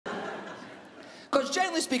Because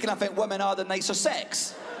generally speaking, I think women are the nicer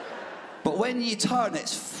sex. But when you turn,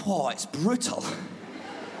 it's brutal.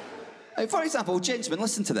 For example, gentlemen,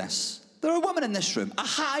 listen to this. There are women in this room. A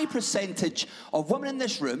high percentage of women in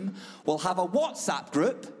this room will have a WhatsApp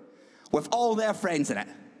group with all their friends in it.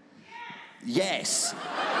 Yes.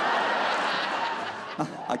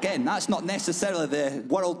 Again, that's not necessarily the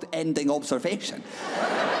world-ending observation.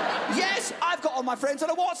 Yes, I've got all my friends in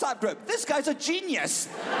a WhatsApp group. This guy's a genius.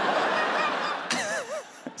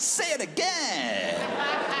 Say it again.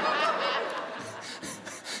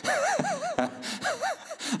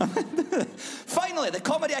 Finally, the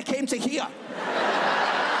comedy I came to hear.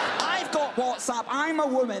 I've got WhatsApp, I'm a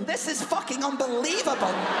woman. This is fucking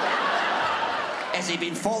unbelievable. Has he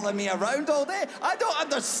been following me around all day? I don't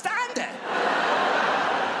understand it.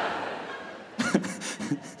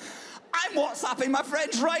 I'm WhatsApping my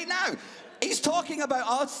friends right now. He's talking about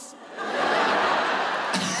us.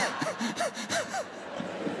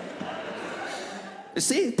 You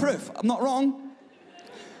see, proof, I'm not wrong.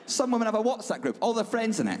 Some women have a WhatsApp group, all their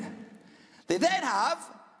friends in it. They then have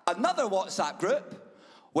another WhatsApp group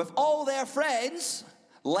with all their friends,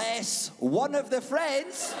 less one of the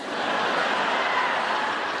friends,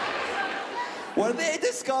 where they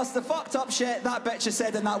discuss the fucked up shit that bitch has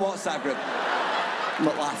said in that WhatsApp group. I'm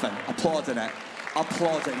not laughing, applauding it,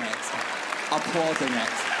 applauding it, applauding it.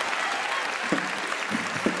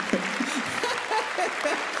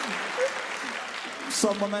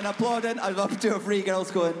 Some women applauding. I'd love to have three girls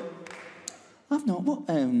going, I've not,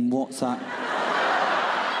 what's that?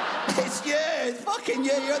 It's you, it's fucking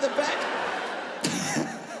you, you're the best.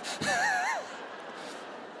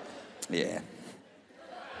 Yeah.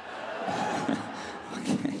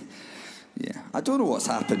 Okay. Yeah, I don't know what's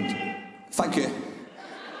happened. Thank you.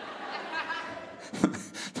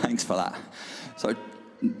 Thanks for that. So,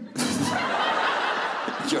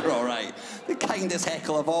 you're all right. The kindest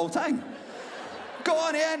heckle of all time. Go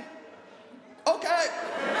on, Iain. Okay.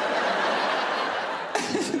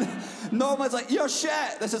 Norman's like, you're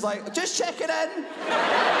shit. This is like, just checking in.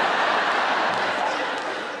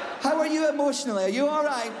 How are you emotionally? Are you all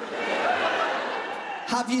right?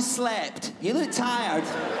 Have you slept? You look tired.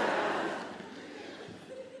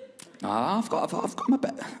 I'm a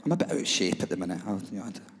bit out of shape at the minute.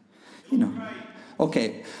 You know.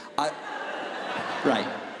 Okay. Right.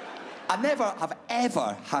 I never have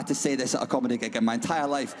ever had to say this at a comedy gig in my entire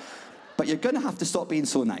life, but you're going to have to stop being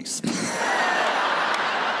so nice.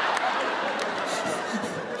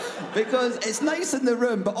 Because it's nice in the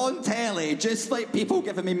room, but on telly, just like people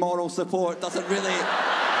giving me moral support doesn't really...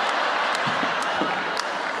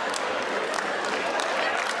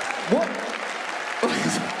 What?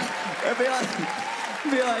 It'd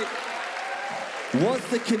be like, was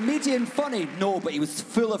the comedian funny? No, but he was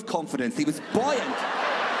full of confidence. He was buoyant.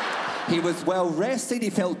 He was well rested, he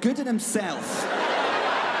felt good in himself.